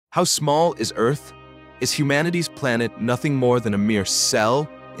How small is Earth? Is humanity's planet nothing more than a mere cell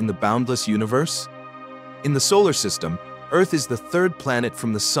in the boundless universe? In the solar system, Earth is the third planet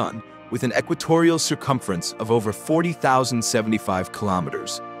from the Sun, with an equatorial circumference of over 40,075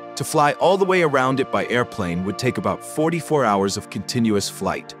 kilometers. To fly all the way around it by airplane would take about 44 hours of continuous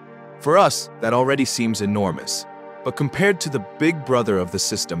flight. For us, that already seems enormous. But compared to the big brother of the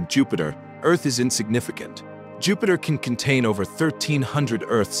system, Jupiter, Earth is insignificant. Jupiter can contain over 1,300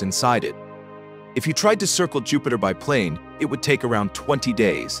 Earths inside it. If you tried to circle Jupiter by plane, it would take around 20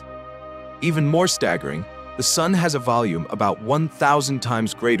 days. Even more staggering, the Sun has a volume about 1,000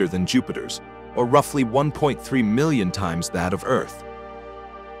 times greater than Jupiter's, or roughly 1.3 million times that of Earth.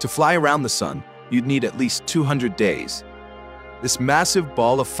 To fly around the Sun, you'd need at least 200 days. This massive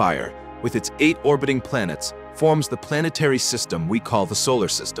ball of fire, with its 8 orbiting planets, forms the planetary system we call the solar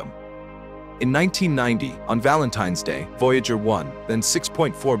system. In 1990, on Valentine's Day, Voyager 1, then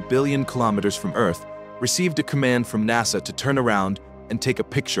 6.4 billion kilometers from Earth, received a command from NASA to turn around and take a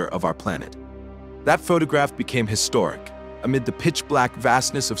picture of our planet. That photograph became historic. Amid the pitch-black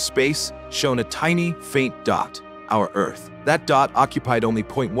vastness of space, shone a tiny, faint dot, our Earth. That dot occupied only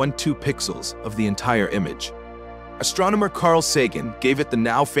 0.12 pixels of the entire image. Astronomer Carl Sagan gave it the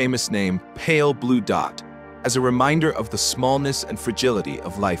now famous name Pale Blue Dot, as a reminder of the smallness and fragility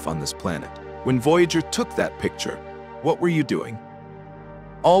of life on this planet. When Voyager took that picture, what were you doing?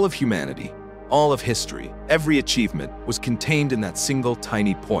 All of humanity, all of history, every achievement was contained in that single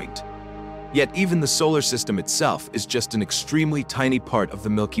tiny point. Yet even the solar system itself is just an extremely tiny part of the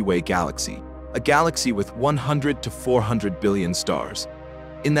Milky Way galaxy, a galaxy with 100 to 400 billion stars.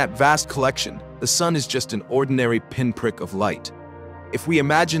 In that vast collection, the Sun is just an ordinary pinprick of light. If we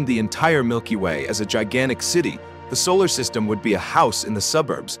imagined the entire Milky Way as a gigantic city, the solar system would be a house in the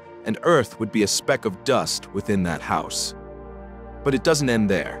suburbs, and Earth would be a speck of dust within that house. But it doesn't end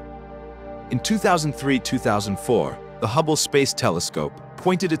there. In 2003-2004, the Hubble Space Telescope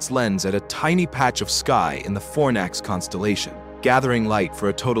pointed its lens at a tiny patch of sky in the Fornax constellation, gathering light for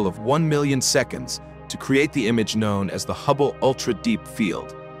a total of 1 million seconds to create the image known as the Hubble Ultra Deep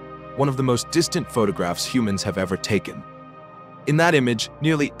Field, one of the most distant photographs humans have ever taken. In that image,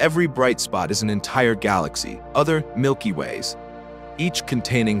 nearly every bright spot is an entire galaxy, other Milky Ways, each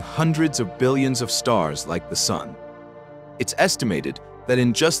containing hundreds of billions of stars like the Sun. It's estimated that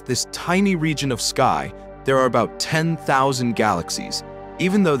in just this tiny region of sky, there are about 10,000 galaxies,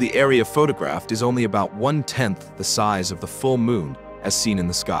 even though the area photographed is only about 1/10 the size of the full moon as seen in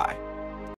the sky.